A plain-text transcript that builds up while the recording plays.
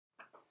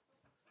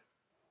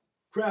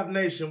Craft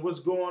Nation, what's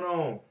going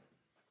on?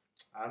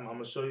 I'm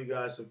gonna show you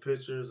guys some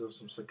pictures of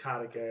some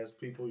psychotic ass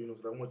people,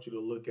 because I want you to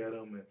look at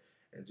them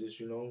and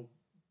just,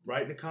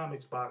 write in the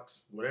comments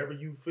box whatever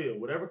you feel,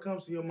 whatever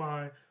comes to your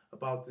mind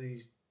about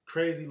these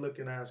crazy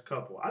looking ass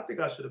couple. I think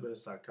I should have been a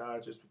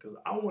psychiatrist because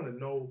I want to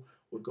know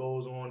what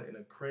goes on in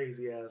a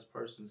crazy ass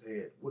person's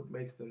head, what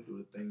makes them do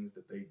the things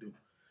that they do.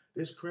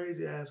 This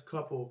crazy ass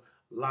couple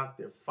locked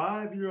their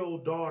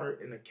 5-year-old daughter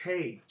in a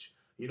cage,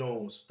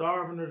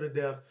 starving her to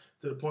death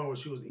to the point where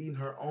she was eating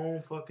her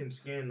own fucking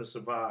skin to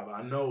survive.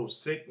 I know,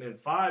 sickening.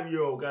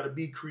 5-year-old got to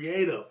be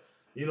creative.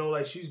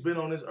 Like she's been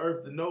on this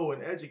earth to know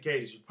and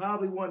educated. She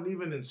probably wasn't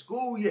even in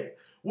school yet.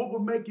 What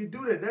would make you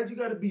do that? That you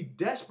got to be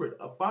desperate.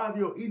 A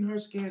 5-year-old eating her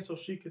skin so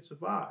she could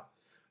survive.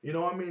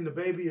 The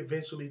baby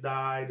eventually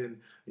died and,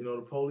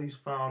 the police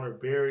found her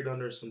buried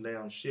under some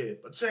damn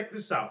shit. But check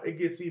this out. It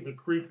gets even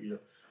creepier.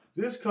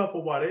 This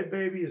couple, while their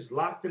baby is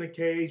locked in a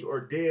cage or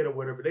dead or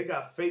whatever, they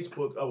got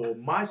Facebook,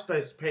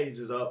 MySpace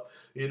pages up,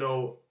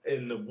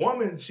 and the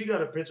woman, she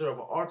got a picture of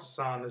an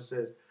ultrasound that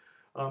says,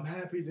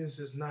 happiness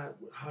is not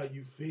how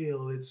you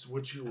feel, it's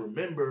what you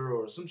remember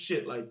or some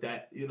shit like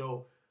that,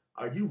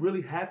 Are you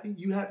really happy?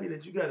 You happy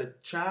that you got a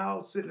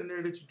child sitting in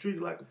there that you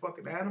treated like a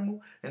fucking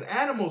animal? And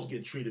animals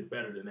get treated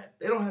better than that.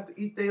 They don't have to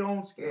eat their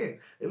own skin.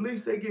 At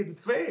least they getting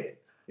fed.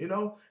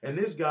 And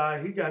this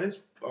guy, he got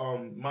his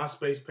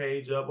MySpace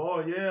page up. Oh,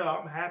 yeah,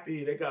 I'm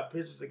happy. They got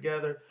pictures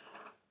together.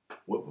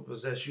 What would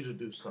possess you to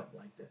do something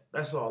like that?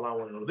 That's all I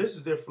want to know. This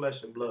is their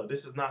flesh and blood.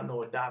 This is not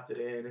no adopted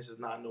in. This is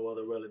not no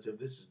other relative.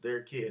 This is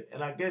their kid.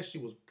 And I guess she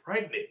was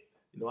pregnant.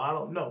 I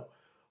don't know.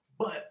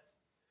 But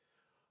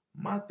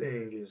my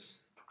thing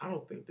is, I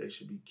don't think they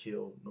should be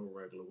killed no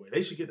regular way.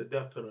 They should get the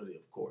death penalty,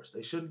 of course.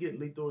 They shouldn't get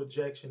lethal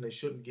injection. They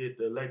shouldn't get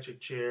the electric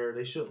chair.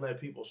 They shouldn't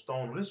let people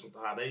stone them. This is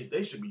how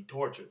they should be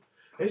tortured.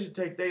 They should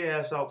take their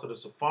ass out to the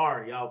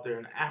safari out there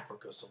in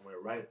Africa somewhere,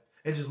 right?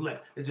 And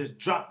just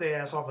drop their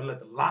ass off and let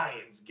the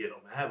lions get them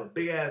and have a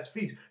big ass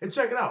feast. And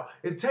check it out.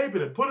 And tape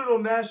it and put it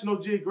on National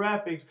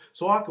Geographic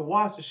so I could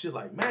watch the shit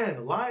like, man,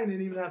 the lion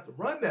didn't even have to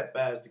run that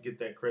fast to get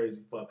that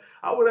crazy fuck.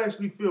 I would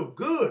actually feel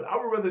good. I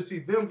would rather see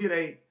them get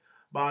ate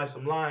by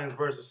some lions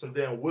versus some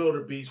damn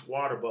wildebeest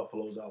water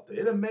buffaloes out there.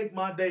 It'll make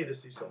my day to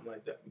see something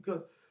like that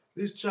because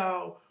this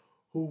child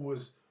who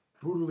was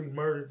brutally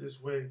murdered this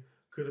way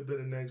could have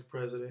been the next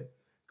president.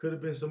 Could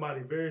have been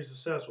somebody very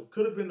successful.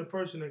 Could have been the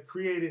person that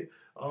created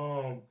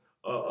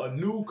a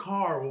new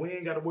car where we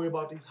ain't got to worry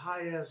about these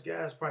high-ass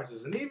gas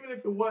prices. And even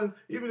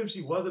if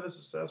she wasn't a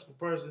successful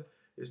person,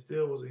 it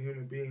still was a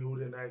human being who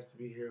didn't ask to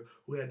be here,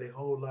 who had their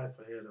whole life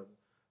ahead of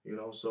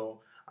them. So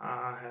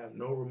I have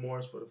no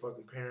remorse for the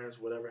fucking parents,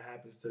 whatever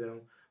happens to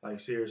them. Like,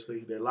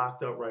 seriously, they're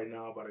locked up right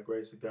now by the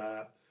grace of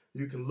God.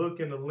 You can look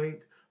in the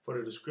link for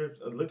the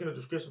description. Look in the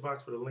description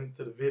box for the link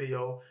to the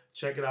video.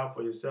 Check it out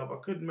for yourself. I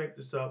couldn't make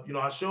this up.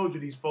 I showed you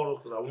these photos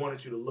because I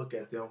wanted you to look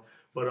at them.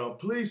 But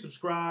please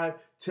subscribe.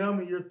 Tell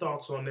me your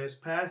thoughts on this.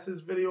 Pass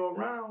this video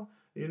around.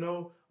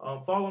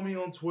 Follow me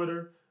on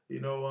Twitter.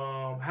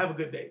 Have a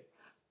good day.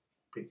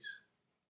 Peace.